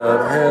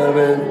of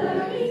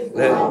heaven,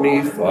 let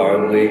me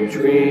fondly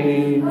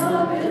dream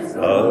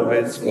of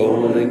its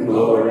golden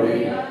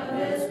glory, of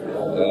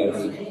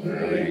its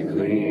very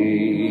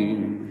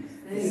gleam.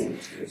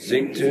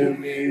 Sing to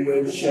me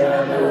when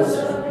shadows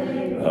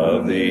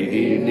of the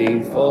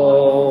evening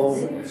fall.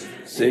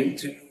 Sing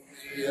to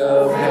me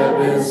of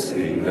heaven,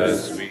 sing the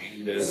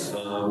sweetest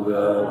song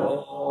of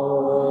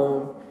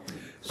all.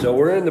 So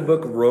we're in the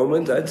book of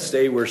Romans. I'd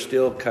say we're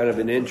still kind of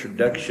an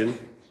introduction.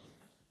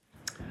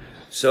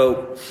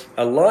 So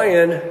a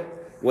lion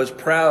was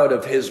proud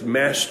of his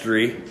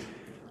mastery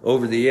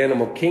over the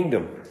animal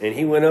kingdom. And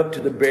he went up to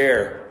the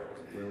bear.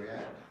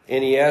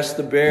 And he asked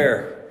the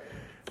bear,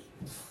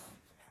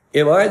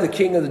 "Am I the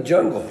king of the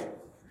jungle?"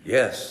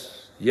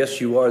 "Yes. Yes,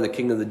 you are the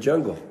king of the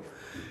jungle."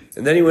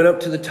 And then he went up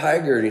to the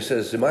tiger and he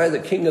says, "Am I the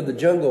king of the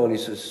jungle?" And he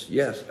says,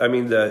 "Yes." I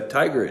mean, the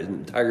tiger.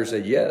 And the tiger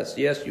said, "Yes.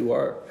 Yes, you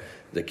are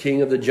the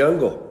king of the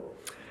jungle."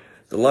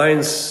 The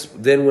lions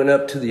then went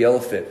up to the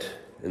elephant.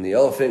 And the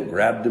elephant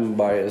grabbed him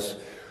by his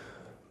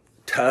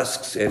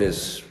tusks and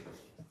his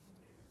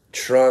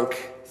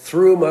trunk,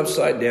 threw him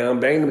upside down,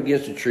 banged him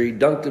against a tree,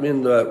 dunked him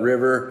in the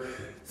river,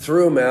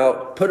 threw him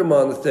out, put him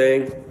on the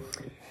thing.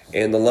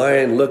 And the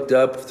lion looked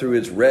up through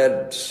his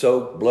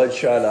red-soaked,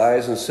 bloodshot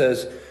eyes and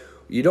says,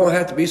 "You don't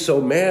have to be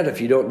so mad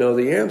if you don't know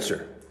the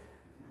answer."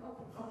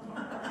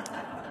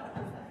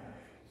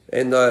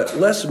 And the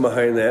lesson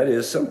behind that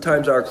is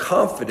sometimes our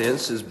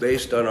confidence is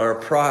based on our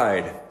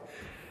pride.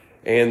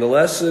 And the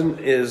lesson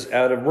is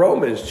out of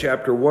Romans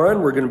chapter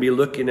 1. We're going to be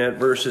looking at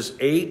verses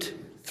 8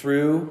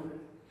 through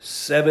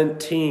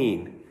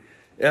 17.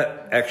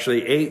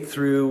 Actually, 8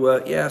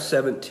 through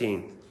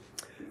 17.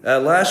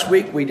 Last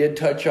week we did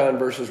touch on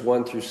verses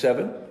 1 through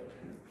 7.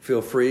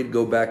 Feel free to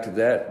go back to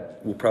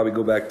that. We'll probably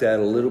go back to that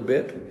a little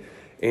bit.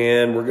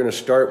 And we're going to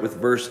start with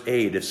verse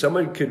 8. If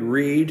someone could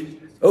read...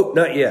 Oh,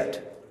 not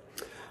yet.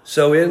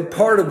 So in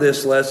part of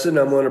this lesson,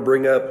 I'm going to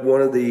bring up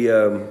one of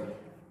the...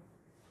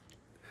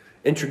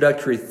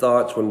 introductory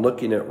thoughts when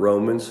looking at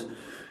Romans.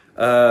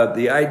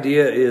 The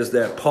idea is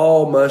that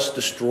Paul must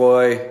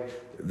destroy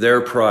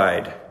their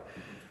pride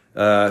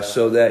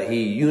so that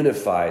he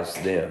unifies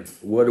them.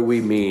 What do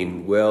we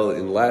mean? Well,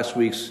 in last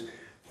week's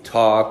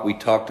talk, we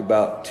talked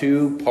about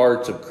two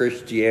parts of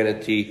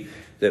Christianity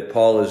that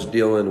Paul is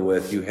dealing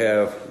with. You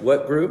have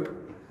what group?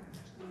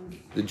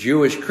 The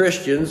Jewish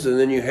Christians, and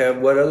then you have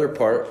what other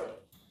part?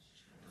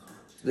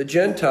 The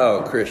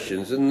Gentile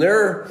Christians. And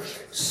they're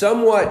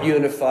somewhat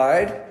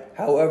unified.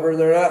 However,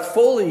 they're not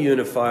fully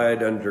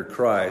unified under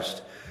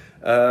Christ.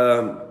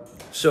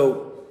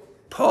 So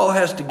Paul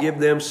has to give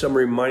them some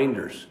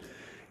reminders.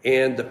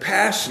 And the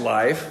past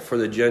life for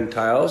the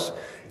Gentiles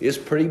is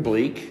pretty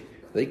bleak.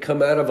 They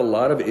come out of a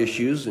lot of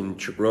issues in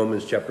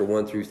Romans chapter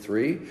 1 through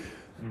 3.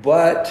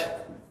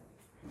 But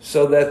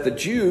so that the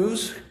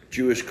Jews,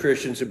 Jewish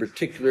Christians in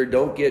particular,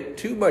 don't get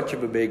too much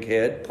of a big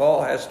head,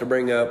 Paul has to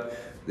bring up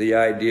the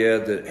idea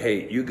that,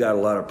 hey, you got a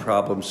lot of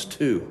problems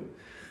too.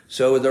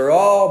 So they're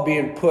all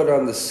being put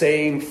on the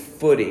same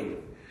footing.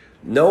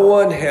 No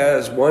one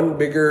has one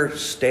bigger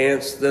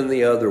stance than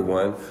the other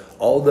one,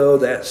 although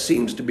that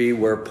seems to be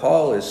where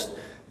Paul is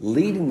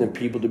leading the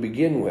people to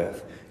begin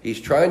with. He's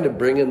trying to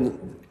bring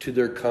them to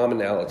their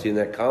commonality, and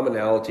that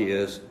commonality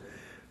is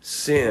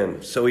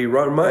sin. So he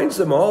reminds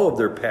them all of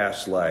their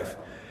past life.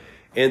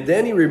 And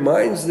then he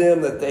reminds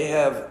them that they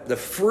have the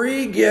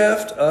free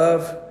gift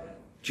of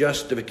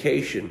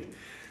justification.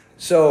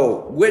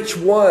 So, which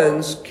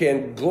ones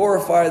can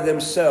glorify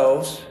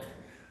themselves,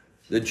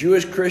 the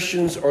Jewish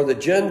Christians or the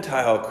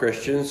Gentile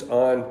Christians,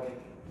 on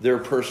their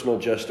personal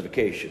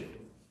justification?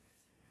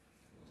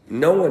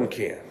 No one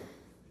can.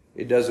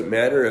 It doesn't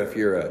matter if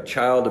you're a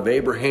child of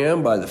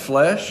Abraham by the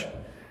flesh,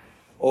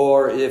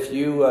 or if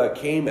you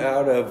came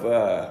out of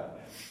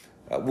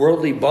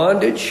worldly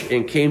bondage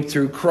and came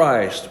through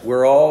Christ.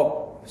 We're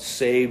all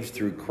saved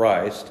through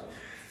Christ.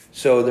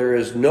 So there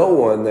is no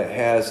one that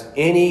has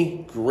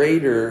any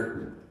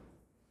greater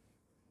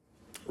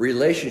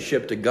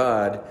relationship to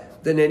God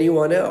than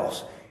anyone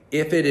else,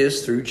 if it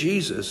is through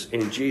Jesus,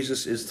 and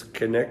Jesus is the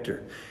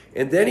connector.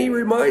 And then he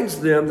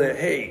reminds them that,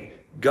 hey,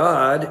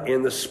 God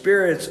and the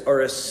spirits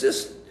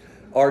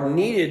are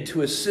needed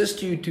to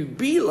assist you to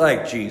be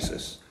like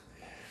Jesus.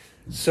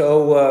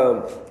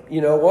 So,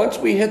 once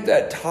we hit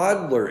that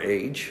toddler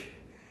age,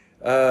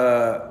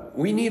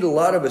 we need a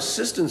lot of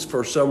assistance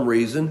for some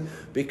reason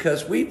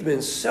because we've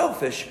been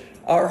selfish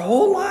our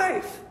whole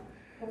life.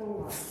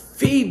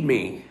 Feed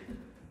me,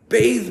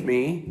 bathe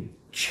me,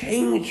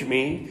 change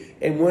me,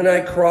 and when I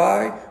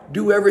cry,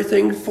 do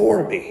everything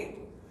for me.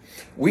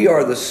 We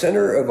are the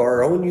center of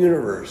our own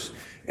universe.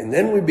 And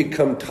then we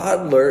become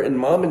toddler, and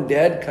mom and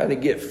dad kind of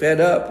get fed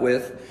up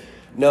with,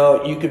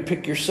 no, you could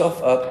pick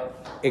yourself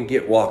up and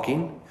get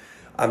walking.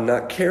 I'm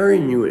not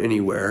carrying you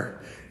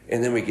anywhere.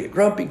 And then we get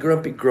grumpy.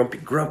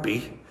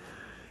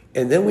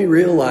 And then we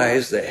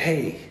realize that,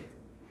 hey,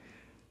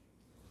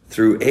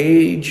 through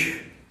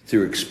age,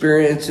 through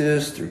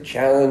experiences, through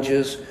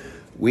challenges,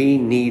 we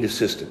need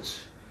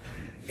assistance.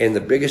 And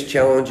the biggest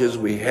challenges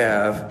we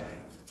have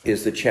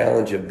is the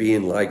challenge of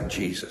being like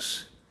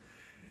Jesus.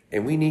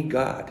 And we need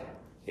God.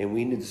 And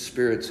we need the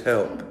Spirit's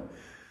help.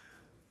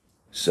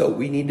 So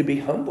we need to be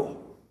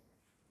humble.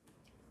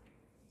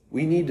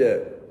 We need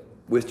to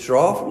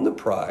withdraw from the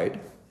pride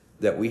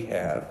that we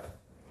have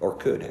or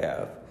could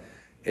have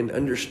and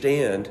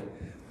understand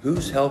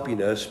who's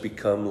helping us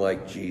become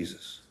like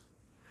Jesus.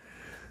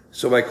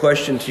 So my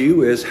question to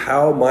you is,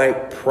 how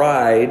might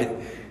pride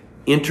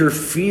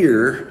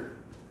interfere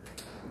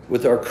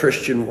with our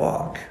Christian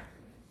walk?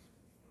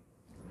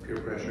 Peer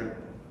pressure.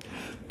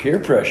 Peer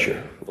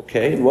pressure.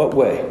 Okay, in what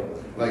way?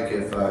 Like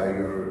if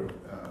your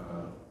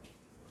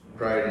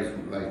pride is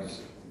like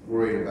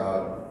worried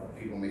about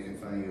people making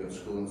fun of you at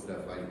school and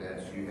stuff like that,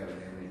 so you have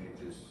an image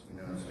of just,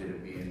 instead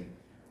of being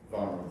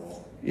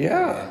vulnerable.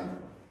 Yeah. And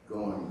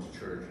going to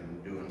church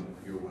and doing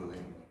your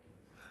willing.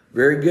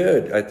 Very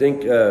good. I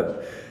think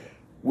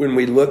when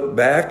we look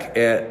back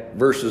at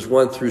verses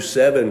 1 through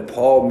 7,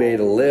 Paul made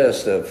a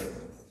list of,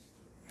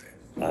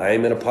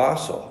 I'm an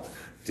apostle.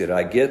 Did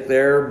I get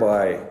there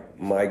by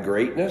my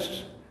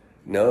greatness?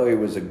 No, it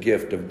was a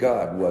gift of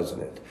God,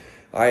 wasn't it?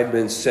 I had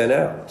been sent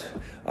out.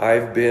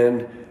 I've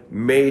been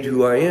made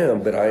who I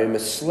am, but I am a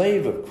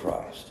slave of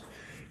Christ.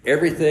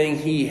 Everything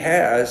he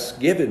has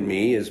given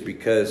me is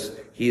because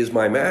he is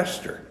my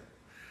master.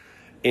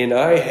 And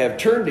I have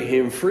turned to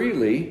him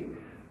freely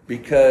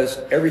because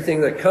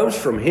everything that comes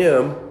from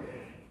him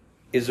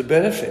is a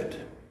benefit.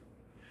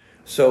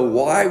 So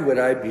why would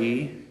I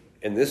be,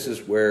 and this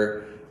is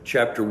where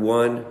chapter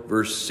 1,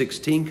 verse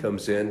 16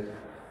 comes in,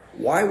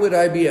 why would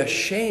I be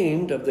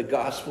ashamed of the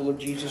gospel of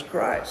Jesus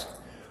Christ?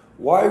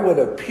 Why would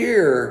a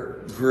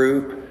peer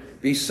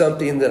group be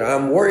something that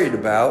I'm worried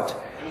about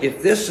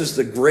if this is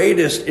the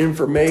greatest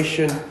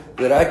information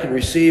that I can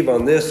receive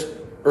on this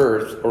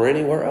earth or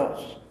anywhere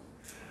else?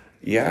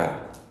 Yeah,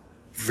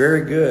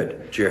 very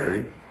good,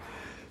 Jerry.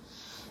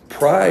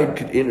 Pride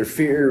could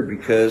interfere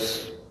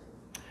because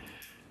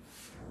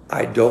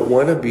I don't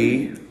want to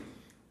be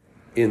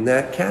in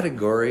that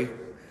category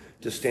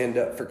to stand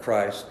up for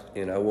Christ,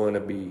 and I want to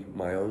be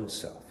my own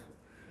self.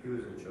 He was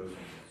a chosen.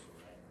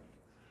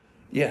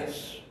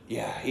 Yes,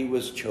 yeah, he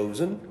was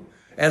chosen,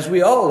 as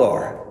we all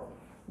are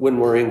when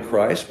we're in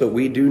Christ, but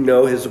we do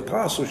know his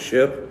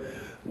apostleship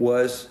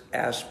was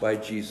asked by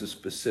Jesus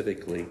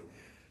specifically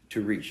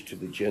to reach to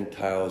the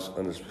Gentiles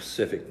on a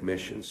specific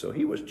mission. So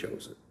he was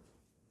chosen.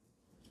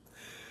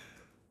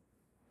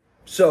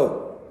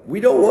 So we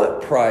don't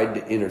want pride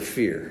to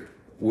interfere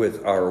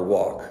with our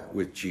walk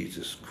with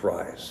Jesus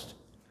Christ.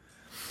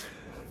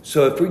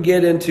 So if we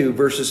get into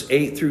verses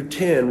 8 through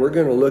 10, we're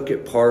going to look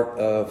at part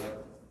of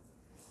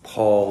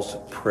Paul's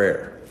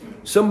prayer.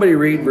 Somebody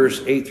read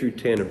verse 8 through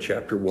 10 of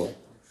chapter 1.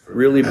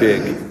 Really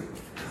big.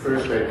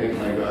 First, I thank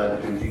my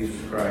God through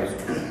Jesus Christ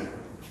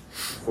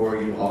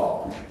for you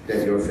all,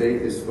 that your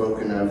faith is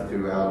spoken of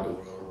throughout the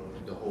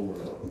world, the whole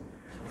world.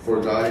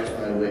 For God is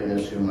my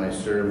witness, whom I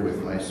serve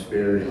with my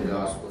spirit and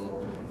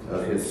gospel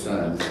of his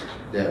Son,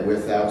 that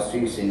without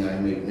ceasing I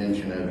make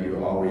mention of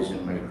you always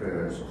in my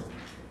prayers,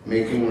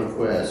 making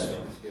request,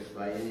 if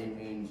by any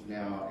means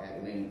now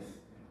at length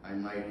I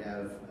might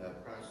have a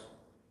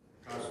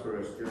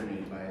prosperous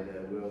journey by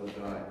the will of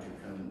God to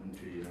come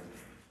to you.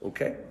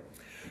 Okay.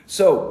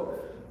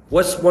 So,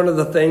 what's one of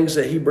the things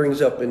that he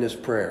brings up in his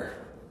prayer?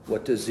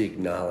 What does he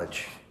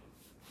acknowledge?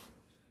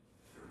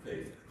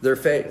 Their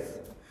faith.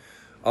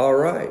 All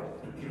right.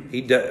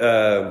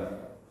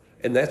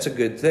 And that's a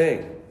good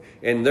thing.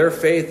 And their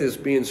faith is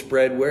being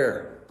spread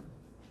where?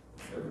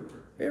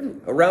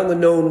 Everywhere. Around the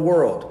known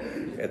world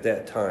at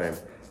that time.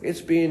 It's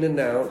being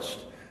announced.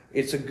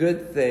 It's a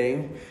good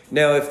thing.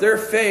 Now, if their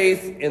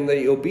faith and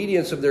the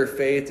obedience of their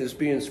faith is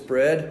being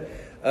spread,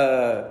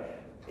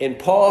 and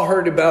Paul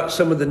heard about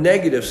some of the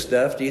negative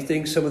stuff, do you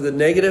think some of the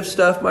negative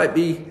stuff might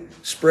be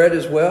spread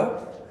as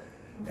well?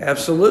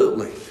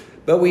 Absolutely.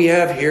 But we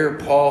have here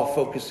Paul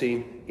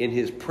focusing in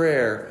his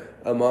prayer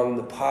among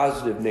the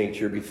positive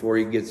nature before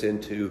he gets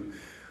into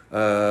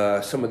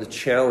some of the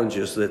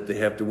challenges that they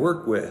have to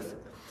work with.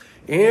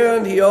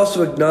 And he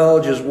also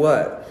acknowledges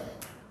what?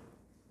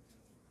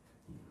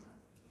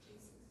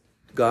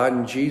 God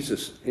and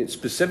Jesus. And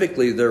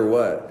specifically their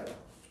what?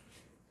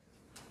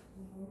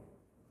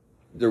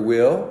 Their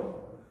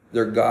will,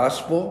 their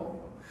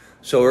gospel.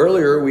 So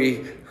earlier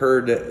we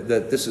heard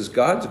that this is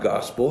God's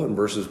gospel in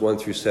verses 1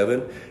 through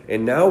 7.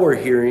 And now we're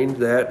hearing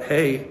that,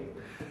 hey,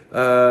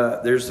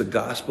 there's the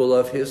gospel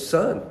of his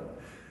Son.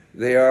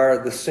 They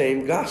are the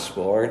same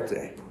gospel, aren't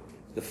they?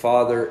 The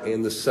Father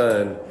and the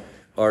Son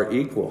are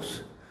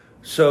equals.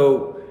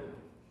 So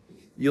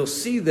you'll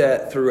see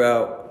that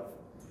throughout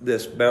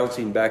this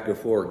bouncing back and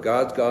forth.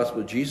 God's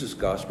gospel, Jesus'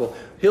 gospel.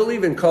 He'll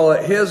even call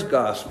it his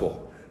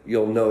gospel,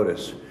 you'll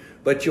notice.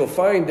 But you'll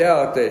find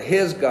out that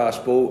his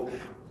gospel,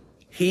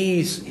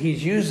 he's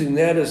using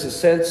that as a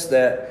sense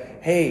that,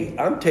 hey,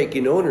 I'm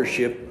taking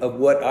ownership of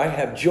what I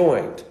have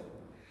joined.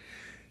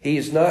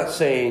 He's not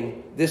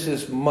saying, this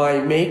is my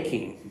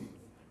making.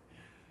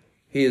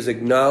 He is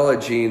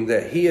acknowledging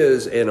that he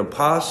is an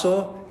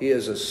apostle, he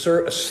is a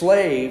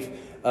slave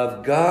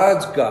of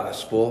God's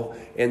gospel,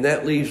 and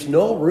that leaves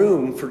no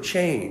room for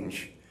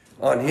change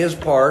on his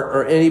part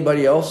or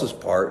anybody else's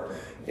part.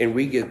 And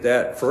we get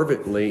that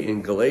fervently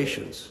in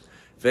Galatians.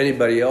 If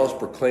anybody else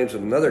proclaims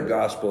another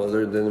gospel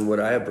other than what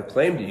I have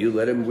proclaimed to you,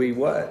 let him be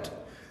what?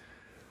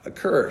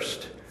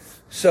 Accursed.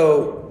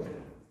 So,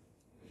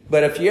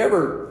 but if you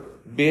ever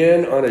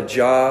been on a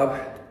job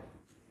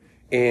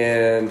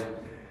and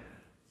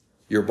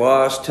your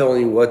boss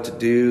telling you what to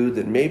do,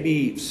 then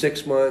maybe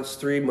 6 months,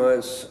 3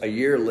 months, a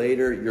year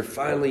later, you're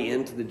finally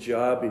into the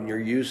job and you're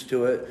used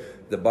to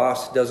it. The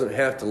boss doesn't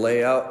have to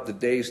lay out the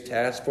day's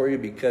task for you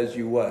because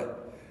you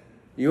what?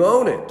 You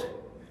own it.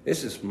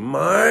 This is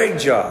my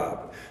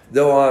job,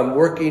 though I'm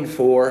working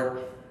for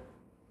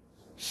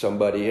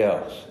somebody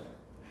else.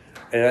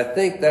 And I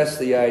think that's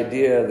the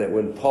idea that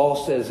when Paul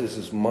says this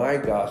is my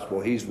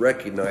gospel, he's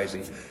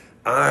recognizing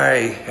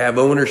I have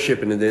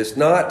ownership into this,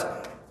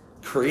 not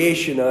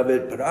creation of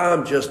it, but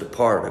I'm just a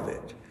part of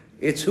it.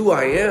 It's who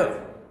I am.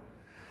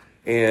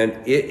 And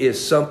it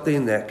is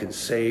something that can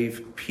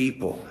save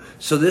people.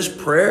 So this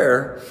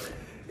prayer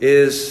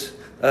is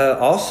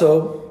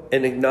also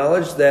an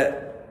acknowledge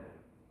that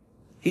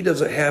he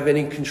doesn't have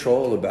any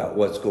control about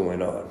what's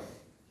going on,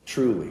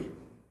 truly.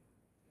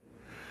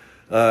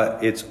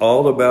 It's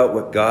all about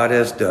what God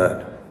has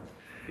done.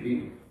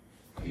 He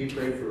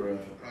prayed for a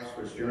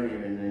prosperous journey,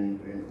 and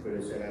then put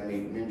it said, I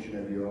make mention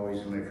of you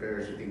always in my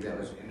prayers. You think that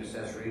was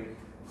necessary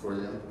for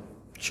them?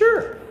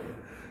 Sure.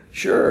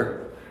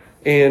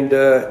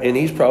 And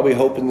he's probably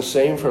hoping the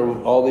same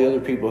from all the other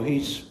people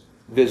he's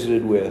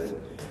visited with,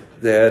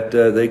 that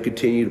they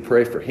continue to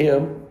pray for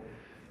him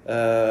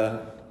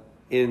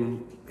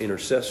in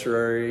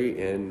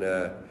intercessory and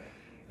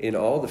in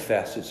all the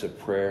facets of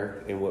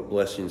prayer and what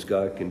blessings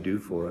God can do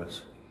for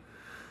us.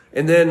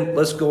 And then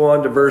let's go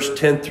on to verse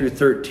 10 through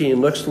 13.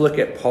 Let's look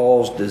at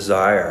Paul's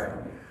desire.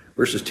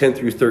 Verses 10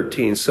 through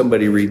 13.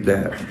 Somebody read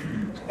that.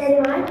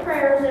 In my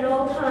prayers at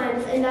all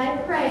times, and I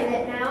pray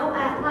that now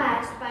at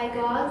last, by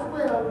God's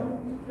will,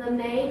 the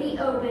may be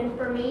opened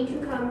for me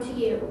to come to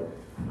you.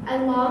 I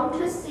long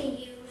to see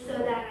you so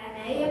that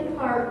I may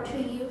impart to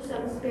you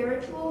some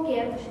spiritual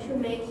gift to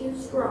make you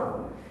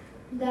strong.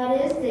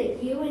 That is,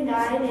 that you and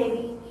I may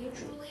be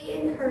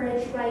mutually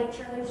encouraged by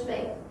each other's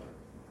faith.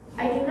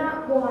 I do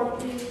not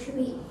want you to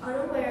be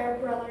unaware,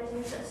 brothers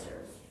and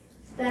sisters,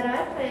 that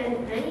I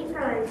planned many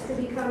times to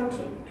come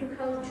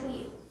to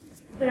you,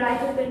 but I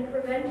have been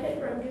prevented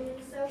from doing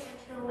so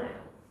until now,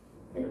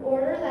 in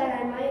order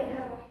that I might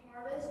have a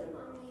harvest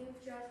among you,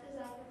 just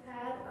as I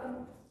have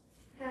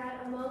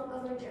had among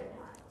other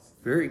Gentiles.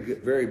 Very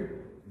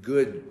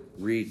good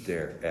read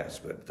there,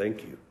 Aspen.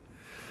 Thank you.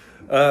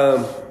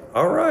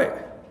 All right.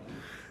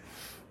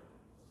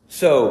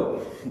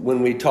 So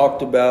when we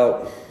talked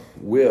about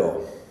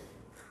will,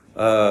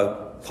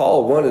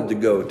 Paul wanted to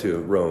go to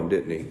Rome,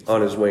 didn't he?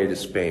 On his way to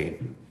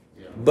Spain.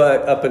 Yeah.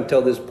 But up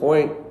until this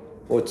point,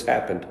 what's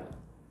happened?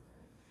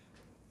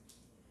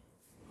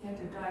 He had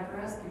to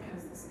digress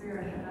because the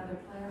Spirit had other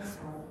plans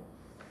for him.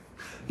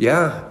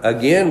 Yeah,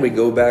 again, we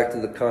go back to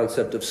the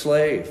concept of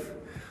slave.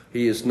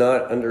 He is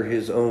not under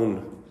his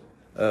own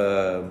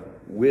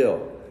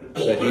will,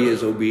 but he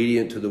is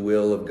obedient to the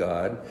will of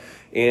God.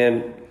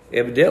 And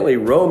evidently,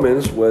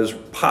 Romans was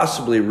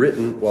possibly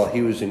written while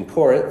he was in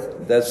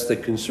Corinth. That's the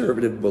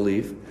conservative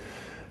belief.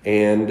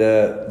 And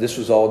this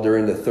was all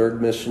during the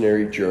third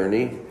missionary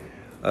journey.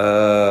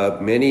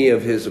 Many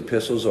of his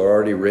epistles are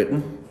already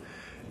written.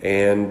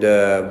 And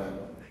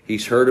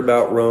he's heard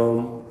about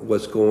Rome,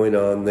 what's going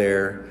on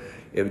there.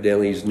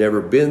 Evidently, he's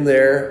never been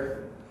there.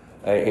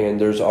 And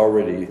there's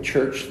already a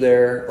church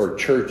there, or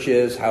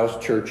churches, house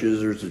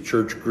churches. There's the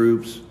church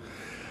groups.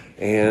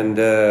 And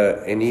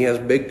he has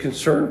big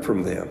concern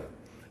from them.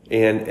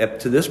 And up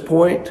to this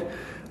point,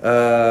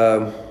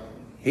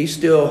 he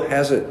still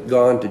hasn't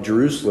gone to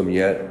Jerusalem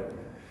yet,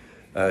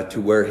 to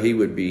where he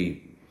would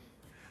be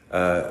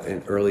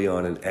early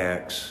on in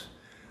Acts,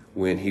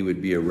 when he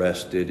would be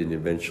arrested and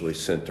eventually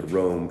sent to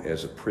Rome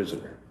as a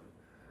prisoner.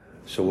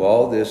 So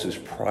all this is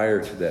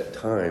prior to that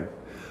time.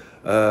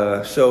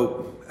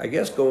 So I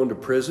guess going to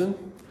prison,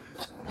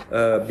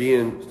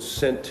 being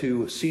sent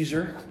to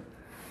Caesar,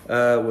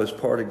 was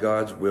part of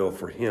God's will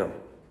for him.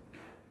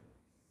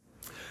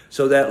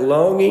 So that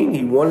longing,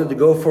 he wanted to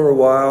go for a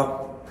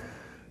while.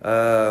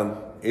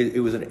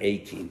 It was an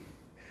aching.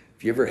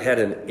 If you ever had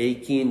an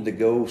aching to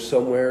go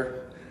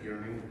somewhere?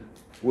 Yearning.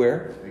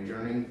 Where? A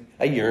yearning.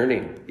 A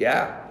yearning,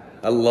 yeah.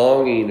 A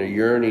longing, a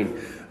yearning.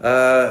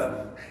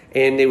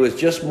 And it was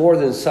just more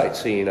than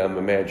sightseeing, I'm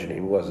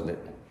imagining, wasn't it?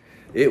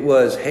 It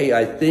was, hey,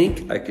 I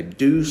think I could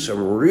do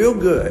some real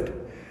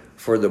good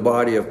for the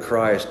body of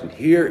Christ. And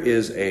here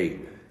is a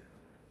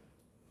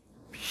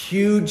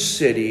huge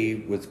city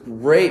with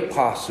great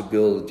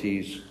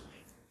possibilities.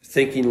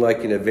 Thinking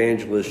like an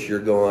evangelist, you're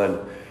going,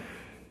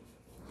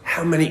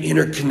 how many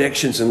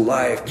interconnections in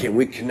life can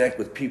we connect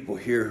with people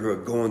here who are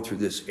going through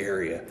this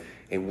area?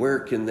 And where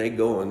can they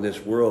go in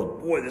this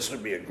world? Boy, this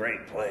would be a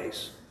great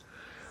place.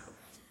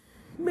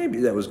 Maybe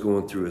that was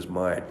going through his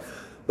mind.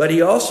 But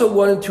he also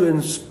wanted to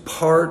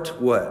impart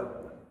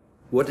what?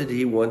 What did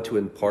he want to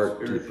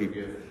impart to the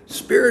people? Gift.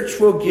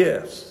 Spiritual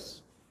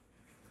gifts.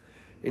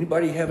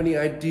 Anybody have any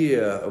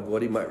idea of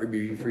what he might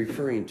be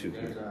referring to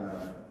There's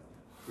here?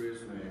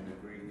 charisma in the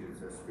Greek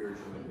is a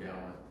spiritual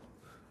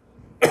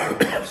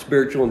endowment.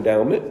 Spiritual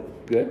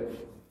endowment. Good.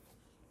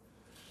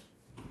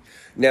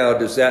 Now,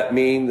 does that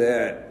mean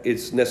that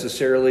it's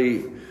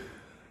necessarily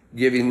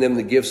giving them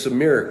the gifts of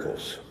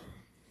miracles?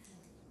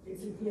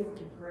 It's a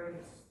gift of grace.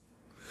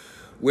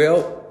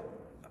 Well,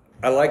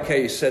 I like how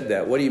you said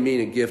that. What do you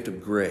mean a gift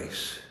of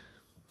grace?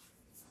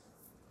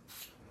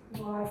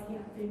 Well, I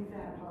can't think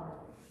that hard.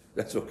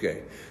 That's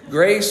okay.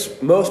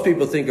 Grace, most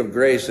people think of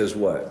grace as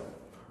what?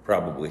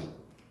 Probably.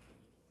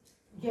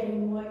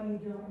 Getting what you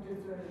don't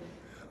deserve.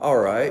 All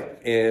right.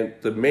 And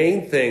the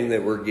main thing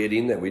that we're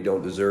getting that we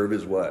don't deserve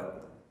is what?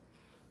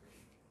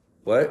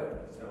 What?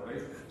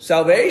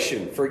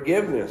 Salvation,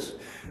 forgiveness.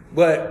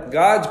 But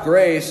God's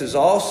grace is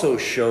also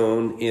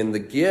shown in the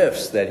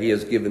gifts that he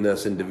has given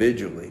us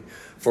individually.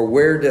 For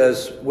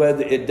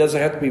whether it doesn't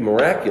have to be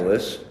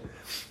miraculous,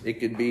 it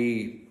could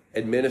be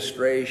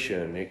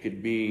administration, it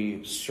could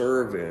be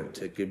servant,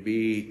 it could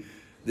be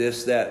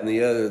this, that, and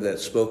the other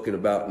that's spoken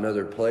about in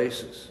other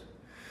places.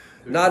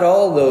 Not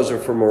all those are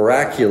for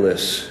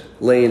miraculous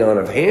laying on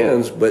of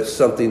hands, but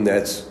something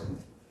that's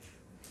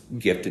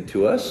gifted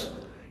to us.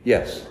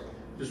 Yes.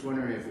 Just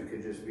wondering if it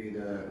could just be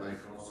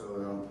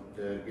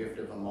the gift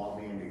of them all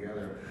being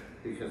together,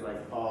 because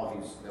like Paul,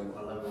 he's a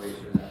level way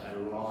through that. I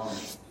long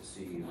to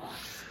see you,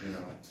 you know.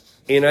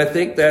 And I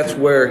think that's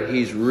where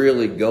he's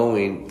really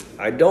going.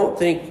 I don't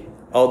think,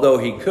 although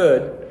he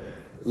could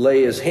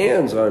lay his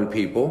hands on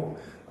people,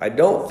 I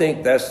don't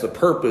think that's the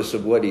purpose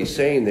of what he's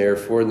saying there.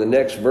 For in the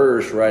next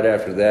verse, right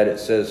after that, it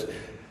says,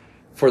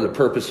 for the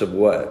purpose of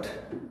what?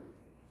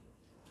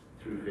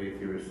 Through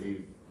faith you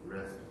receive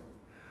rest.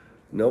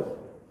 Nope.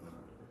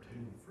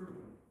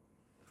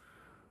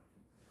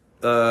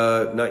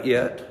 Not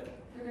yet.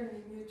 They're going to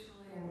be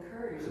mutually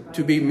encouraged.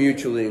 To be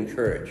mutually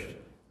encouraged.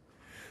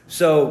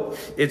 So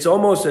it's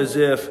almost as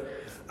if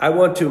I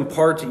want to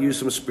impart to you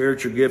some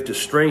spiritual gift to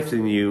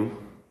strengthen you.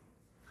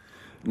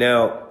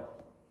 Now,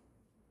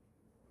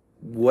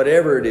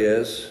 whatever it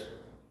is,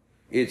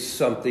 it's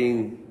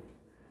something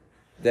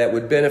that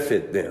would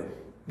benefit them.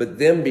 But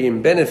them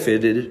being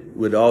benefited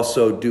would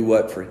also do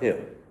what for him?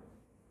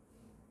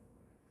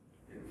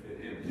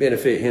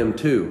 Benefit him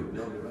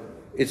too.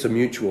 It's a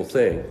mutual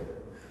thing.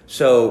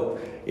 So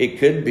it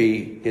could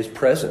be his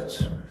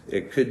presence.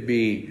 It could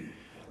be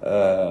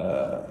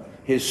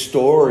his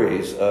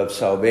stories of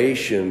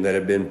salvation that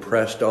have been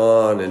pressed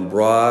on and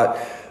brought.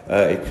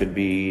 It could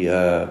be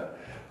the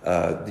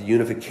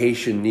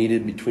unification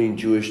needed between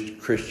Jewish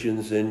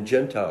Christians and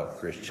Gentile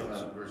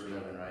Christians. Verse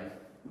 11,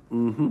 right?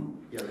 Mm-hmm.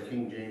 Yeah, the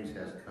King James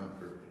has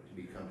comfort, to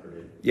be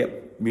comforted.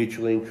 Yep,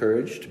 mutually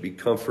encouraged, to be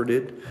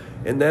comforted.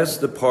 And that's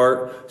the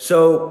part.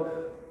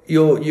 So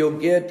you'll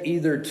get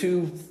either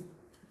two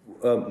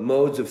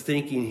modes of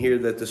thinking here,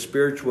 that the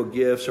spiritual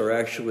gifts are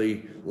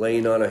actually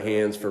laying on of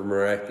hands for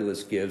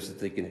miraculous gifts that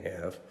they can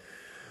have.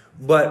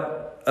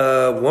 But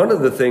one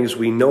of the things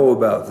we know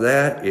about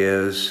that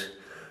is,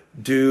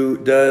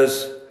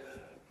 does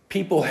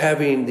people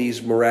having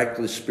these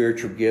miraculous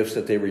spiritual gifts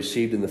that they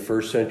received in the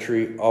first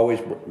century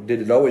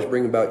did it always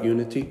bring about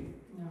unity?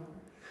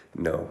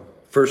 No.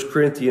 1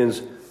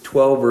 Corinthians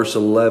 12 verse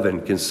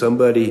 11. Can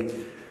somebody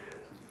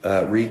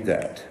read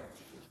that?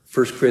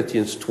 1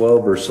 Corinthians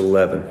 12 verse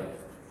 11.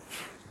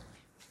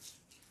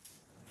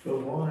 So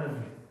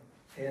one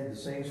and the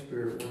same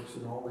Spirit works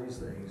in all these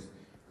things,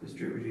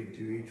 distributing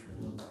to each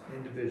one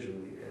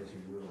individually as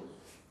he wills.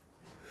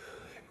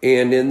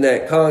 And in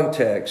that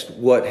context,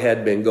 what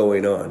had been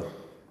going on?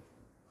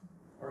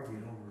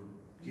 Arguing over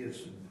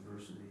gifts and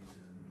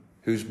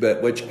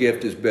diversities. Which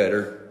gift is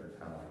better?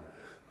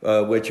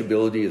 Which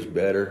ability is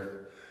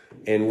better?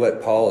 And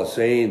what Paul is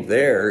saying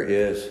there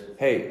is,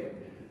 hey,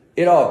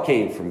 it all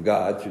came from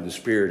God through the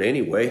Spirit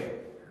anyway.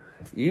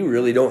 You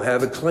really don't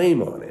have a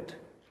claim on it.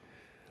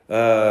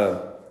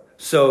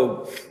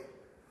 So,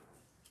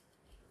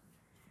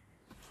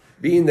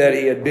 being that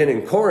he had been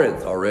in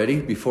Corinth already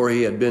before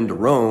he had been to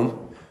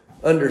Rome,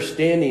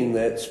 understanding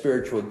that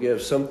spiritual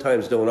gifts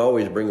sometimes don't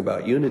always bring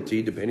about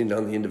unity depending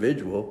on the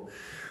individual,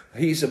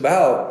 he's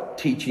about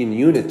teaching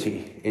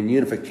unity and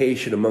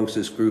unification amongst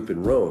this group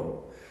in Rome.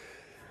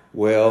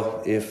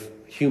 Well, if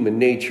human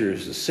nature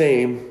is the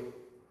same,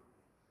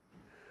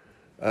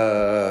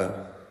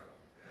 that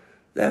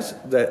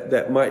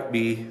might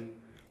be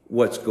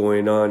what's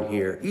going on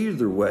here.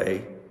 Either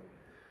way,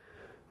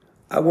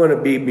 I want to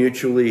be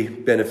mutually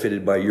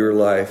benefited by your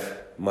life.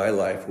 My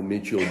life will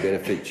mutually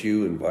benefit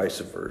you, and vice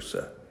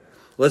versa.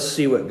 Let's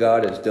see what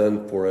God has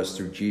done for us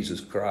through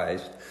Jesus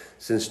Christ,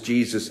 since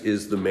Jesus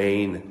is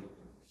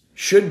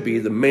should be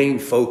the main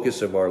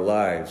focus of our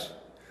lives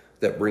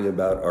that bring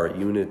about our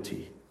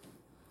unity.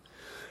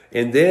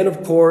 And then,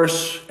 of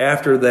course,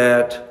 after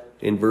that,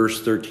 in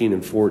verse 13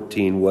 and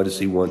 14, what does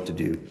he want to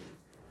do?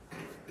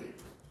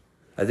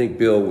 I think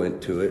Bill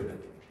went to it.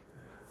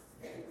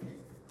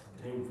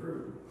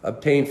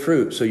 Obtain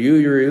fruit. So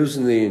you're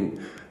using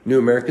the New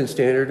American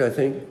Standard, I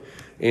think.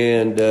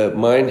 And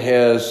mine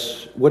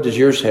has, what does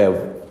yours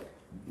have?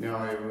 No,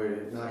 I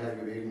would not have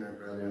you ignorant,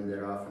 brethren,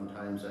 that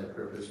oftentimes I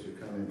purpose to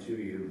come unto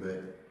you,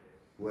 but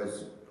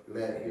was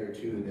led here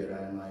too, that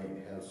I might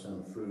have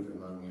some fruit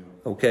among you.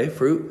 Okay,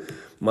 fruit.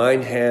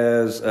 Mine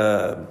has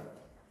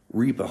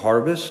reap a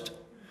harvest.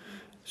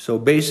 So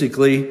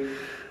basically,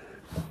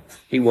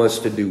 he wants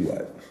to do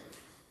what?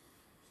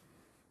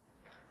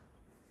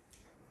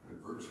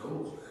 Convert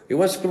souls. He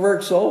wants to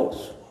convert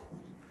souls.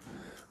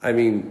 I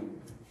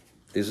mean,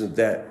 isn't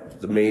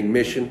that the main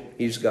mission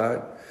he's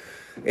got?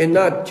 And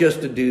not just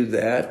to do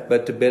that,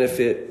 but to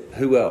benefit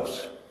who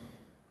else?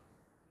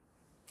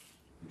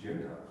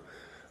 Gentiles.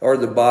 Or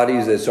the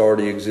bodies that's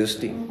already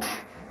existing.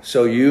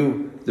 So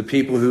you, the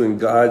people who in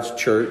God's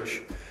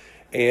church,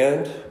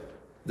 and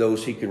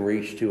those he can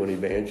reach to in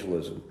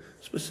evangelism,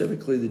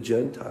 specifically the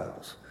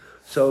Gentiles.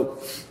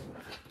 So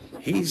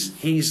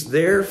he's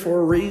there for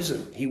a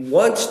reason. He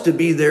wants to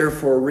be there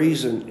for a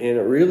reason, and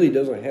it really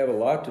doesn't have a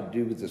lot to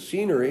do with the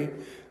scenery,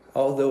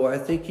 although I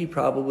think he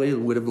probably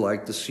would have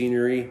liked the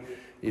scenery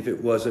if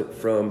it wasn't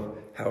from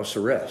house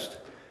arrest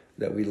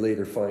that we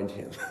later find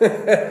him.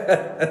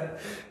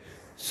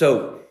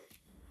 So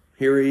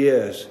here he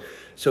is.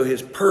 So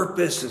his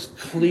purpose is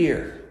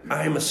clear.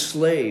 I am a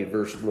slave,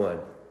 verse 1.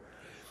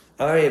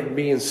 I am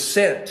being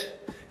sent.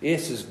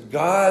 This is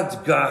God's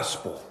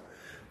gospel.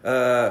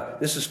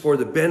 This is for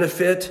the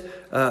benefit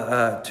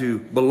to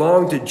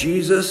belong to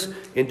Jesus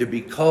and to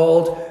be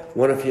called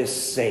one of his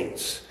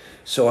saints.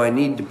 So I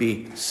need to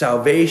be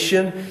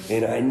salvation,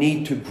 and I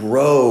need to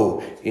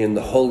grow in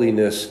the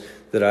holiness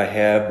that I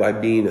have by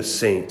being a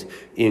saint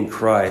in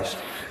Christ.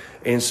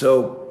 And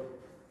so,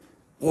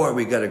 boy,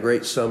 we got a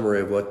great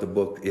summary of what the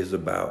book is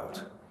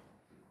about.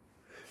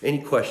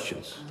 Any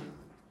questions?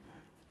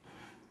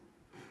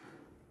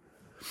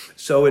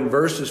 So in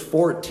verses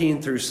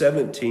 14 through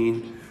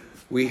 17,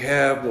 we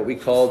have what we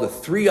call the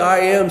 3 I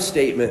am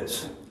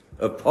statements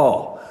of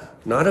Paul.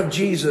 Not of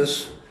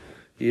Jesus.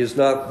 He is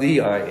not the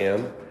I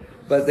am,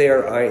 but they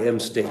are I am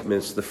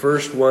statements. The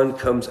first one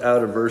comes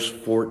out of verse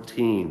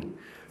 14.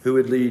 Who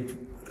would lead?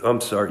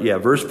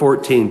 Verse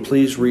 14.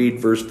 Please read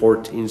verse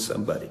 14,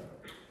 somebody.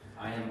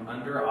 I am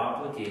under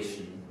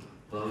obligation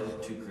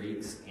both to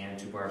Greeks and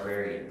to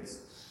barbarians,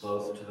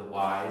 both to the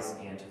wise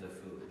and to the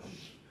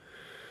foolish.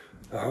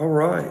 All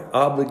right.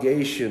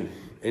 Obligation.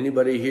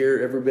 Anybody here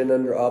ever been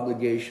under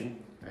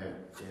obligation?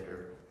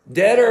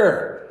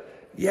 Debtor.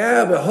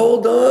 Yeah, but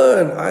hold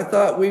on. I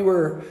thought we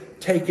were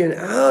taken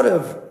out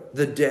of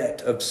the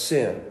debt of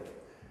sin.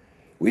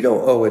 We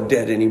don't owe a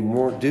debt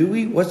anymore, do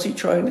we? What's he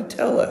trying to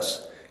tell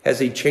us? Has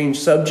he changed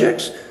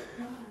subjects?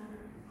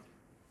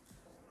 He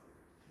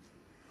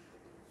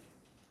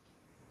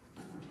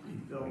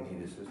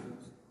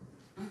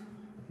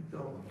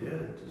felt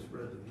indebted to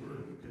spread the word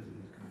because he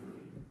was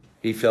converted.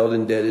 He felt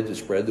indebted to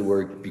spread the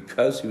word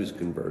because he was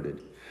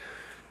converted.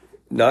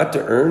 Not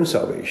to earn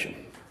salvation.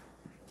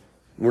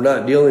 We're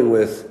not dealing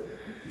with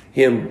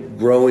him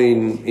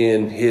growing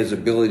in his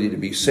ability to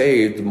be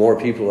saved. The more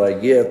people I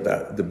get,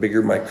 the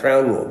bigger my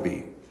crown will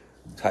be,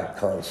 type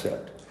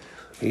concept.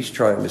 He's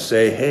trying to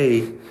say,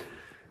 hey,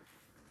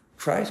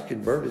 Christ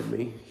converted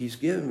me. He's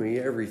given me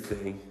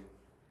everything.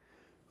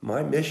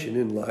 My mission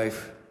in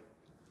life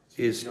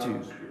is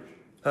to...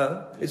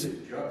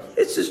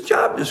 It's his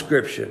job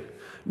description.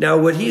 Now,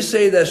 would he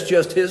say that's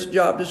just his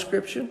job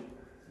description?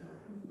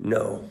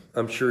 No,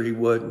 I'm sure he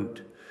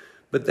wouldn't.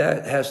 But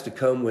that has to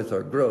come with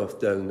our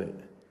growth, doesn't it?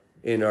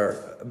 In our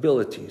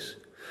abilities.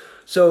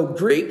 So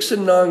Greeks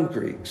and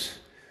non-Greeks.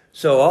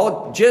 So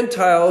all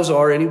Gentiles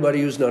are anybody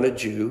who's not a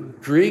Jew.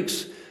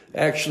 Greeks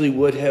actually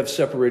would have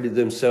separated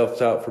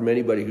themselves out from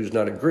anybody who's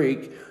not a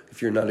Greek.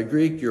 If you're not a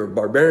Greek, you're a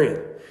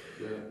barbarian.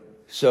 Yeah.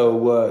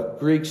 So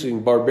Greeks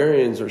and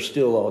barbarians are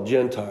still all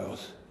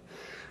Gentiles.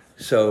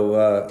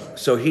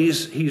 So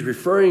he's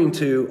referring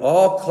to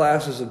all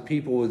classes of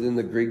people within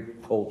the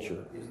Greek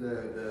culture. Is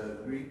the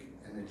Greek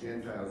and the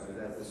Gentiles, is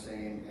that the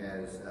same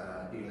as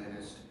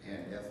Hellenist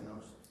and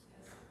ethnos?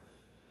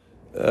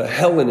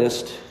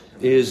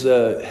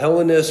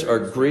 Hellenists are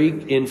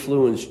Greek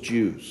influenced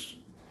Jews.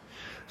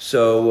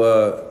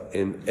 So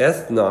and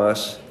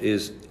ethnos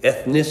is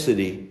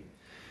ethnicity,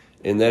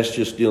 and that's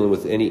just dealing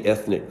with any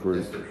ethnic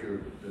group.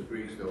 The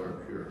Greeks though are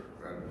pure.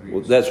 Greeks.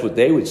 Well, that's what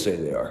they would say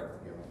they are.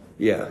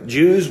 Yeah,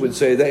 Jews would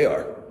say they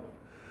are.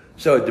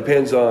 So it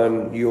depends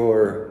on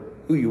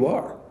who you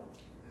are.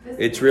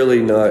 It's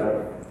really not.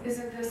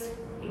 Isn't this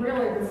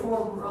really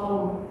before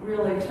Rome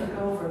really took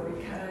over?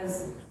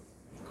 Because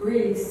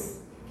Greece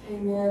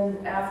came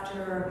in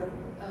after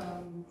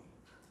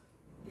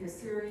the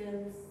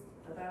Assyrians,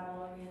 the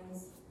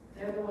Babylonians.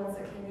 They're the ones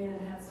that came in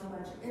and had so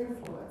much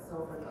influence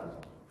over them.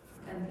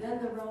 And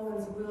then the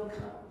Romans will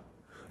come.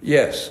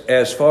 Yes,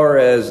 as far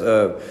as,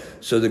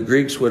 so the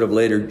Greeks would have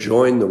later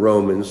joined the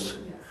Romans,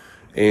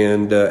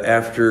 and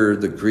after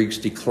the Greeks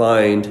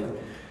declined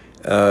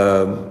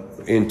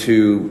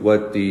into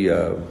what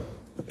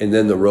and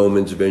then the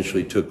Romans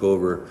eventually took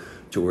over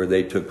to where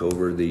they took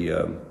over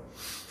the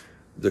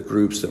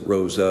groups that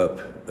rose up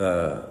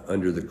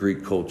under the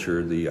Greek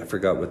culture. I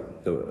forgot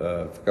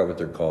what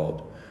they're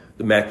called,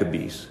 the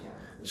Maccabees.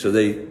 So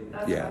they,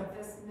 That's yeah. why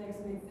this makes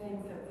me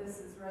think that this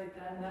is right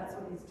then, that's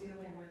what he's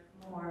dealing with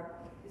more,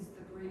 is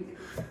the Greek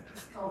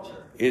culture.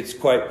 It's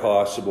quite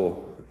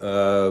possible.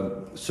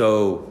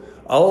 So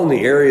all in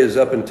the areas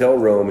up until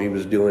Rome, he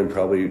was doing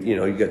probably,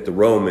 you got the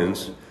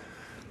Romans.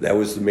 That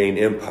was the main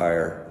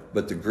empire.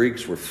 But the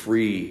Greeks were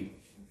free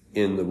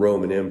in the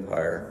Roman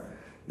Empire.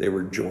 They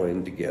were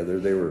joined together.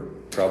 They were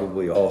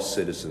probably all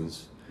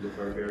citizens. The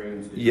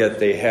barbarians. Yet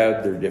they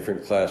had their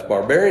different class.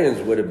 Barbarians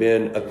would have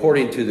been,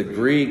 according to the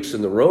Greeks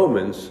and the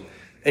Romans,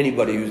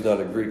 anybody who's not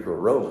a Greek or a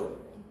Roman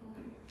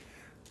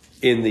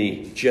in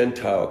the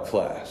Gentile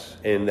class.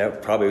 And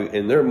that probably,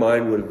 in their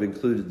mind, would have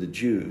included the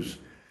Jews.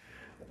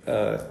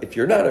 If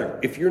you're not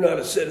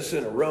a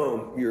citizen of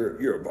Rome,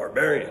 you're a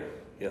barbarian.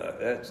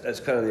 That's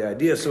kind of the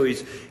idea. So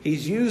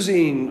he's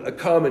using a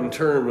common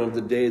term of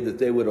the day that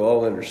they would have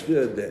all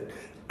understood, that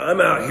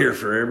I'm out here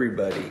for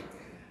everybody.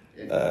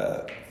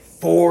 Now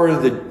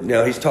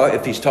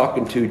if he's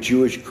talking to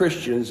Jewish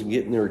Christians and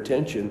getting their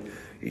attention,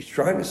 he's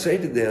trying to say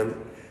to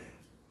them,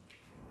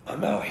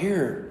 I'm out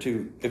here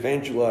to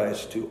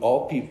evangelize to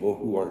all people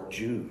who aren't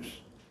Jews,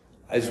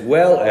 as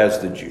well as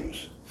the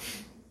Jews.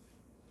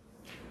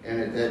 And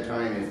at that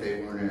time, if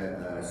they weren't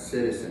a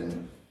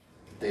citizen,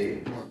 they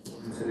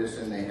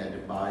had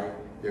to buy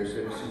their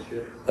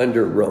citizenship?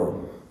 Under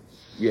Rome.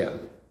 Yeah.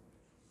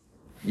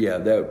 Yeah,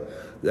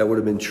 that would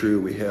have been true.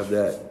 We have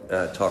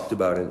that talked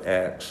about in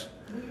Acts.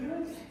 Will you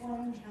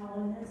explain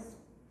Hellenist?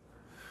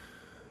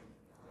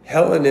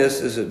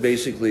 Hellenist is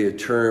basically a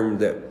term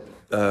that,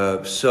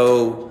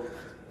 so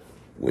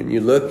when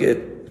you look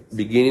at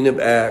beginning of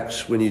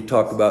Acts, when you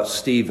talk about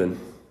Stephen,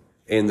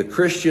 and the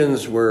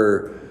Christians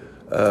were,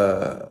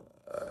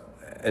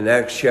 in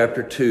Acts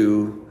chapter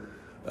 2,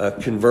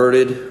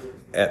 converted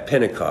at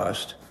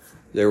Pentecost.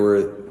 There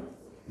were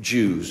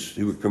Jews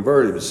who were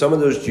converted, but some of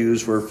those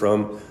Jews were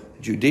from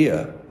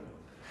Judea.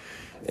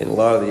 And a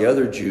lot of the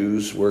other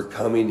Jews were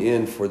coming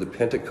in for the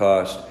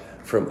Pentecost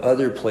from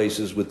other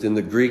places within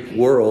the Greek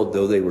world,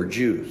 though they were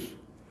Jews.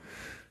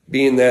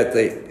 Being that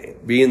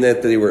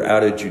they were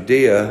out of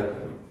Judea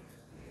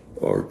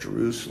or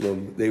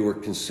Jerusalem, they were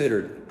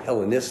considered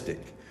Hellenistic,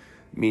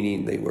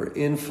 meaning they were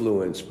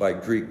influenced by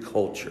Greek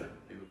culture.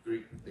 They were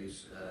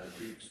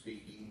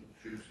Greek-speaking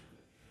Jews?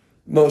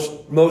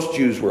 Most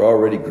Jews were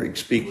already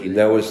Greek-speaking.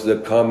 That was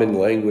the common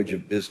language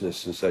of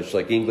business and such,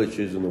 like English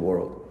is in the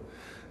world.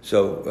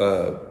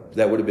 So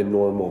that would have been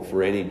normal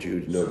for any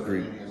Jew to know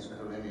Greek.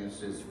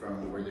 Hellenists is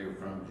from where they were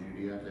from,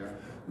 Judea there?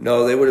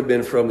 No, they would have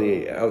been from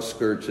the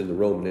outskirts in the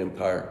Roman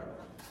Empire.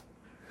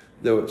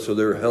 So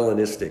they're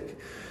Hellenistic.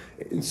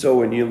 And so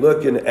when you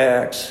look in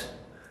Acts,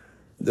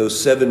 those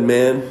 7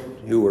 men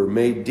who were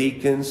made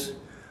deacons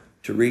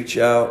to reach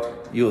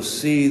out, you'll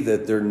see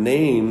that their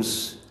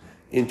names,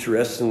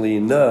 interestingly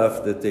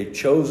enough, that they've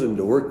chosen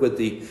to work with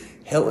the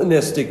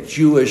Hellenistic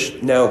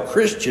Jewish, now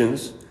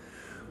Christians,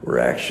 were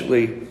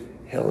actually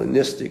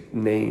Hellenistic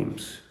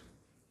names.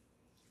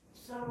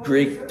 So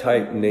Greek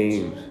type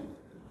names.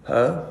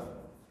 Huh?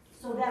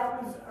 So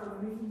that was a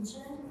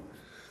region?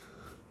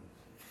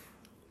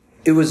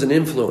 It was an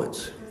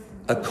influence,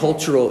 a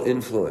cultural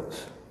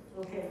influence.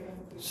 Okay.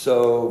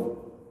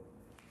 So,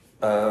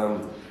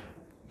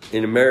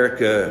 in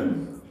America,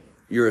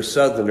 you're a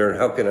Southerner.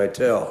 How can I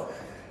tell?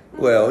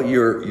 Well,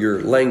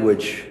 your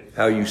language,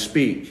 how you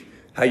speak,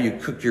 how you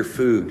cook your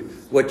food,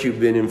 what you've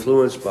been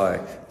influenced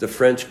by, the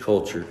French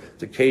culture,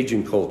 the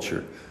Cajun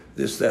culture,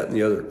 this, that, and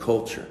the other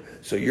culture.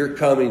 So you're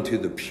coming to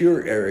the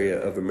pure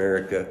area of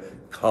America,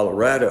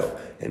 Colorado,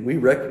 and we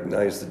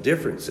recognize the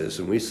differences,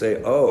 and we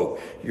say, oh,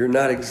 you're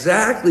not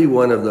exactly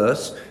one of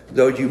us,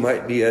 though you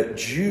might be a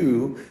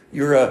Jew,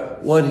 you're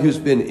one who's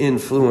been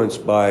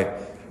influenced by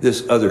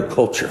this other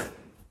culture.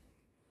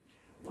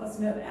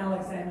 Wasn't it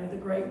Alexander the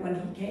Great, when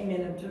he came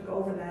in and took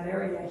over that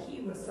area,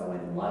 he was so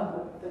in love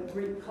with the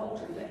Greek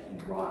culture that he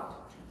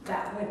brought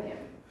that with him?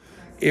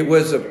 It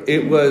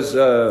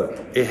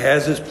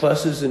has its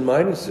pluses and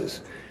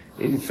minuses.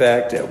 In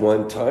fact, at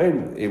one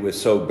time, it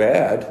was so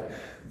bad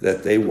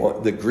that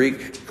the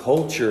Greek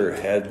culture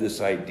had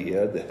this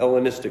idea, the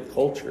Hellenistic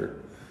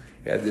culture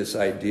had this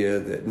idea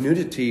that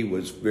nudity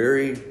was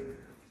very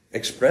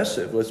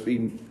expressive.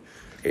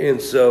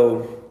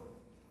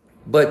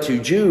 But to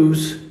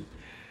Jews,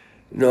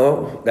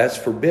 no, that's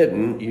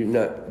forbidden. You're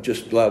not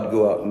just allowed to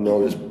go out and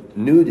notice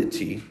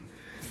nudity.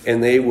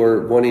 And they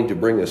were wanting to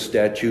bring a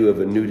statue of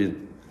a nudity,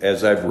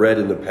 as I've read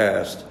in the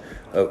past.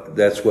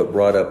 That's what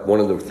brought up, one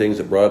of the things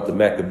that brought up the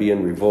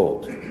Maccabean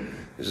revolt,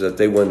 is that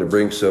they wanted to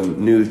bring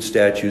some nude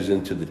statues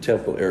into the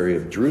temple area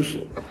of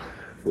Jerusalem.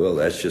 Well,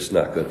 that's just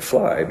not going to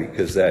fly,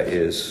 because that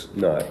is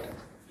not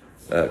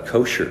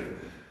kosher.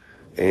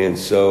 And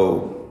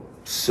so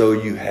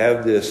you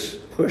have this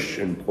push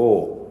and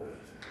pull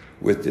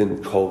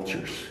within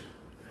cultures.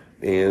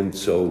 And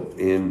so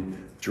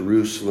in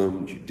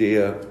Jerusalem,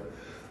 Judea,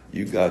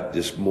 you got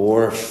this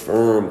more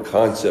firm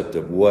concept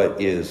of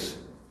what is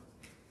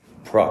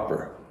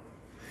proper.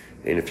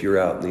 And if you're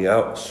out in the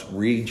outs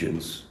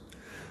regions,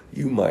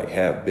 you might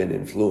have been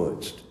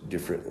influenced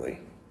differently.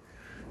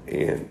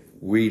 And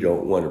we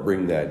don't want to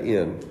bring that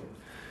in.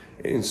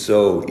 And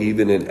so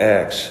even in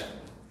Acts,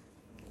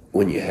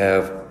 when you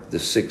have the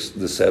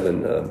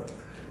seven,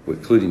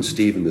 including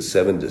Stephen, the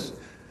seven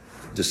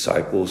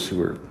disciples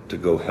who are to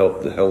go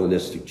help the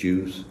Hellenistic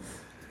Jews,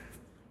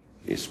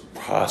 it's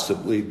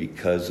possibly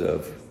because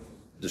of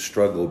the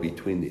struggle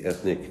between the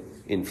ethnic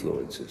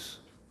influences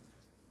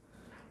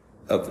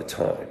of the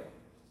time.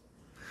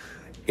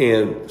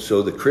 And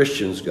so the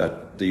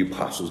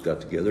apostles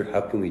got together.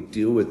 How can we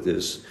deal with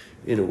this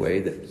in a way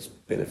that's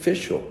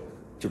beneficial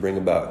to bring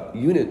about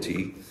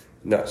unity,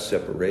 not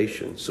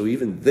separation? So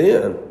even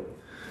then,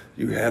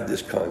 you have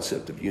this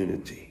concept of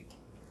unity,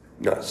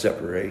 not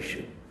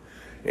separation.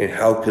 And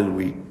how can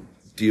we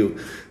deal?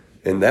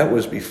 And that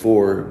was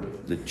before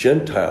the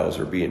Gentiles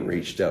are being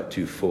reached out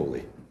to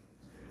fully,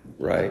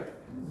 right?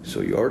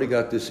 So you already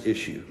got this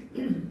issue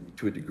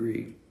to a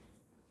degree.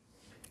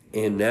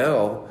 And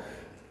now,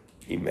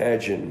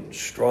 imagine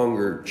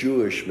stronger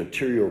Jewish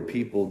material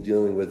people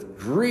dealing with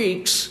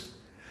Greeks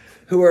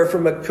who are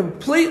from a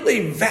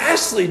completely,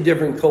 vastly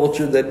different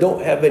culture that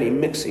don't have any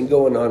mixing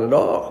going on at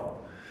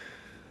all.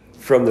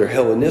 From their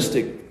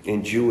Hellenistic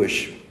and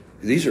Jewish,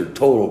 these are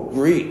total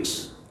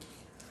Greeks.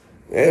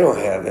 They don't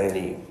have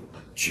any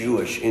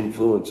Jewish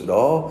influence at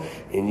all.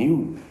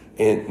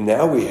 And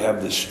now we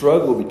have this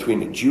struggle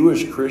between a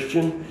Jewish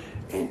Christian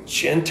and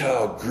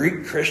Gentile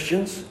Greek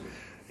Christians.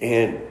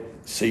 And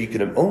so you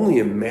can only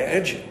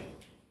imagine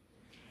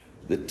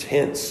the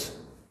tense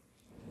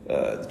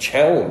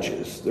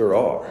challenges there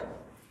are.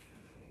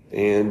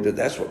 And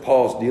that's what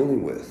Paul's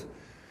dealing with.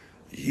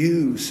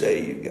 You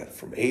say you got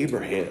from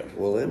Abraham.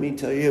 Well, let me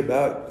tell you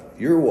about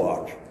your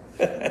walk.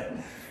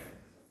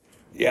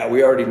 Yeah,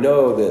 we already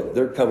know that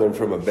they're coming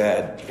from a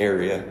bad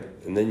area.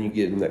 And then you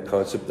get in that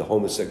concept of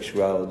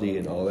homosexuality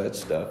and all that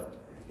stuff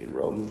in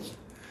Romans.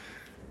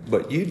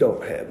 But you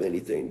don't have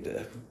anything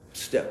to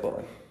step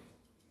on.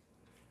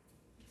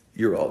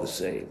 You're all the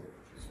same.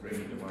 Just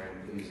bringing to mind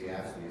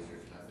Ecclesiastes,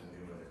 there's nothing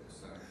new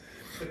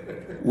under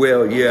the sun.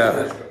 Well,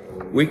 yeah,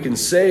 we can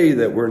say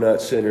that we're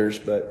not sinners,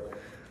 but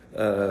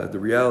the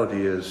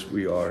reality is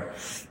we are.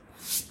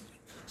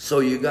 So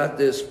you got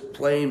this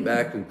playing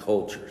back in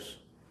cultures.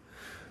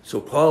 So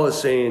Paul is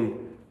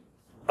saying,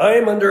 I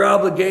am under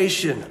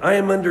obligation, I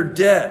am under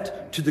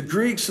debt to the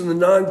Greeks and the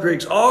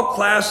non-Greeks, all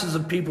classes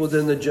of people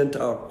within the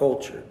Gentile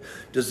culture.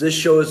 Does this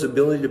show his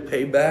ability to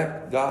pay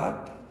back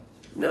God?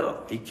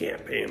 No, he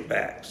can't pay him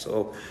back.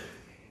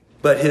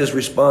 But his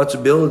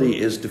responsibility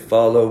is to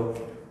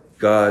follow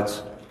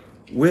God's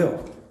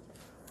will.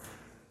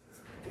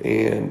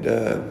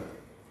 And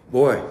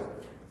boy,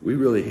 we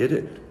really hit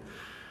it.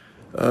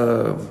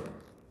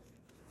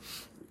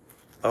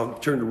 I'll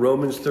turn to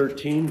Romans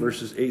 13,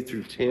 verses 8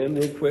 through 10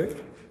 real quick,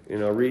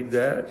 and I'll read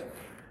that,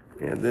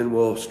 and then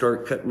we'll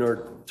start cutting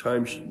our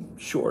time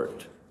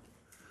short.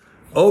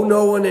 Owe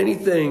no one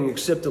anything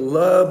except to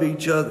love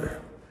each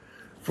other.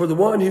 For the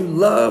one who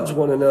loves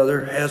one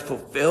another has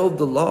fulfilled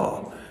the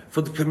law.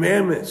 For the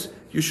commandments,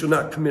 you shall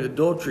not commit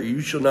adultery, you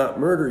shall not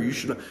murder,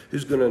 who's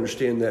going to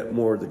understand that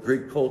more, the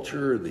Greek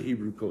culture or the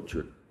Hebrew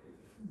culture?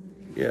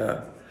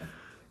 Yeah.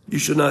 You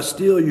shall not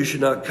steal, you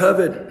shall not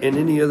covet, and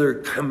any other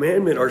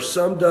commandment are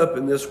summed up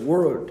in this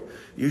word.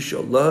 You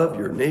shall love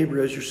your neighbor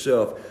as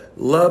yourself.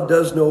 Love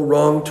does no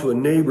wrong to a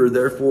neighbor,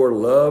 therefore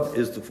love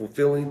is the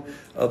fulfilling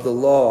of the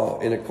law.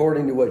 And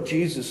according to what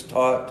Jesus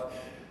taught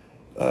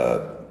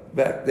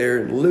back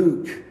there in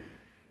Luke,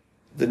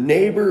 the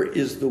neighbor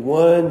is the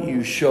one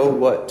you show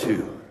what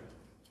to?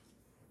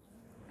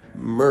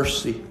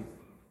 Mercy.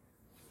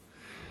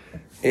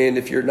 And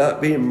if you're not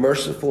being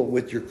merciful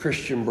with your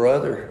Christian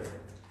brother,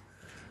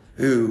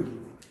 who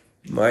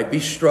might be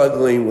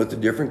struggling with a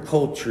different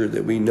culture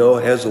that we know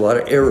has a lot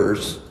of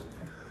errors,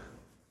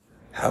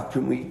 how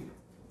can we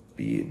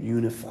be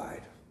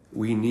unified?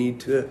 We need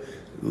to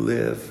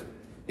live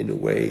in a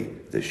way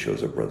that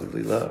shows a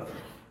brotherly love.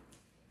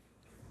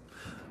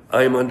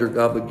 I am under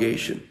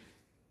obligation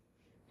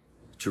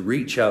to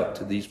reach out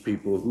to these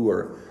people who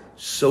are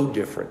so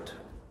different.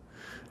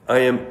 I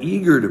am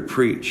eager to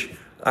preach.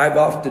 I've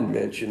often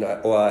mentioned,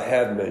 I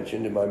have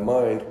mentioned in my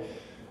mind,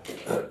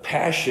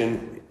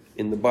 passion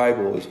in the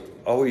Bible is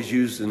always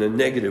used in a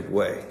negative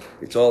way.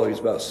 It's always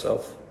about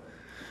self.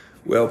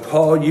 Well,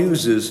 Paul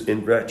uses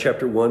in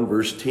chapter 1,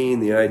 verse 10,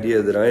 the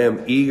idea that I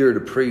am eager to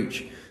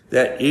preach.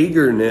 That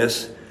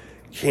eagerness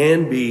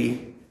can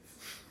be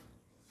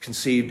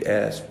conceived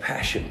as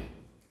passion.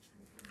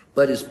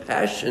 But his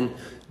passion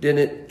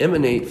didn't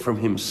emanate from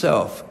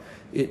himself.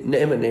 It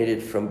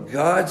emanated from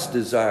God's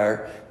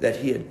desire that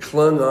he had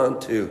clung on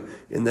to,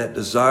 and that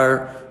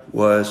desire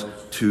was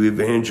to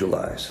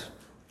evangelize.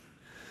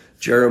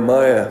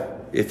 Jeremiah,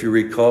 if you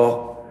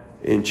recall,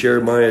 in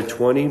Jeremiah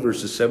 20,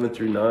 verses 7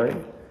 through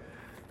 9,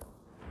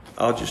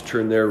 I'll just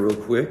turn there real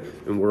quick,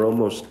 and we're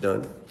almost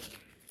done.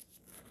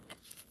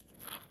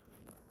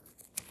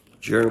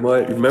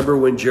 Jeremiah, remember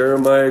when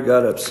Jeremiah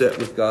got upset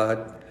with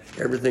God?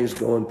 Everything's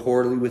going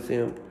poorly with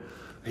him.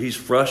 He's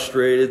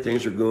frustrated.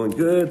 Things are going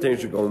good.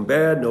 Things are going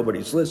bad.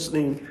 Nobody's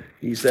listening.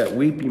 He's that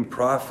weeping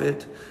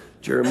prophet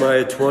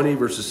Jeremiah 20,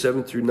 verses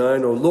 7 through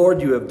 9. O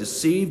Lord, you have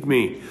deceived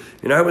me,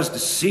 and I was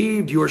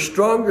deceived. You are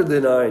stronger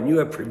than I, and you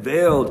have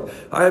prevailed.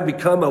 I have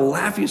become a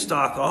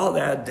laughingstock all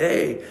that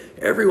day.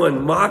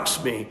 Everyone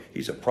mocks me.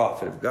 He's a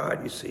prophet of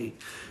God, you see.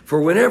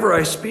 For whenever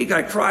I speak,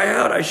 I cry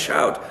out, I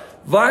shout,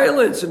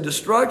 violence and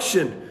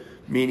destruction,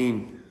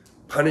 meaning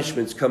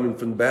punishments coming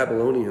from the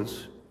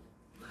Babylonians.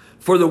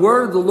 For the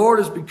word of the Lord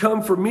has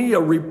become for me a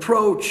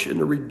reproach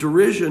and a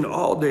derision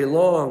all day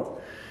long.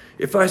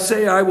 If I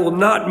say I will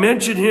not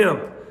mention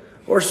him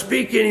or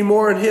speak any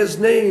more in his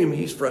name,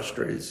 he's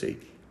frustrated, see.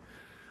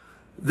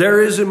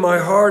 There is in my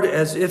heart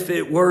as if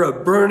it were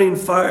a burning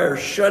fire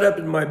shut up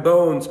in my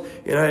bones,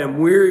 and I am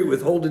weary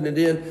with holding it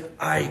in.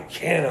 I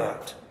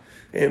cannot.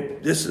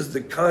 And this is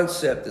the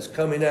concept that's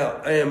coming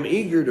out. I am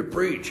eager to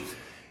preach.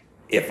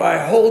 If I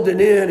hold it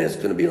in, it's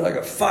going to be like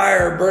a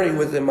fire burning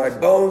within my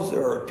bones.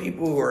 There are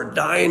people who are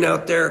dying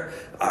out there.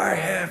 I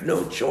have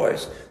no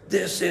choice.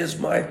 This is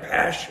my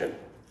passion.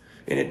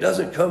 And it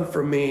doesn't come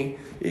from me.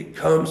 It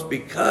comes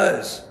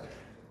because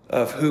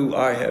of who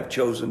I have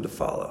chosen to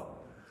follow.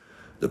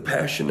 The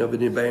passion of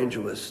an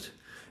evangelist.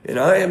 And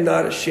I am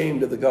not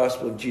ashamed of the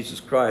gospel of Jesus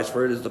Christ,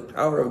 for it is the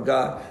power of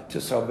God to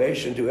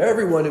salvation to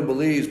everyone who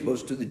believes,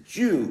 both to the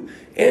Jew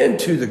and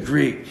to the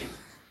Greek.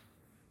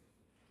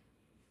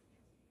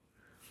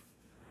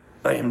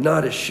 I am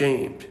not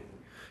ashamed.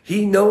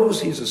 He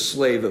knows he's a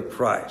slave of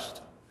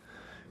Christ.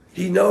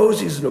 He knows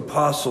he's an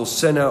apostle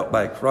sent out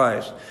by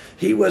Christ.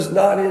 He was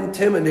not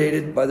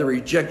intimidated by the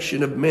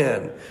rejection of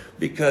men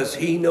because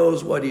he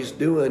knows what he's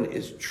doing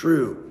is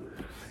true.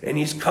 And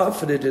he's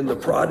confident in the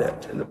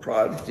product, and the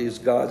product is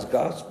God's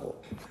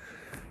gospel.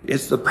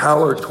 It's the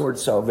power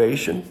towards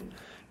salvation.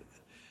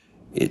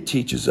 It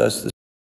teaches us the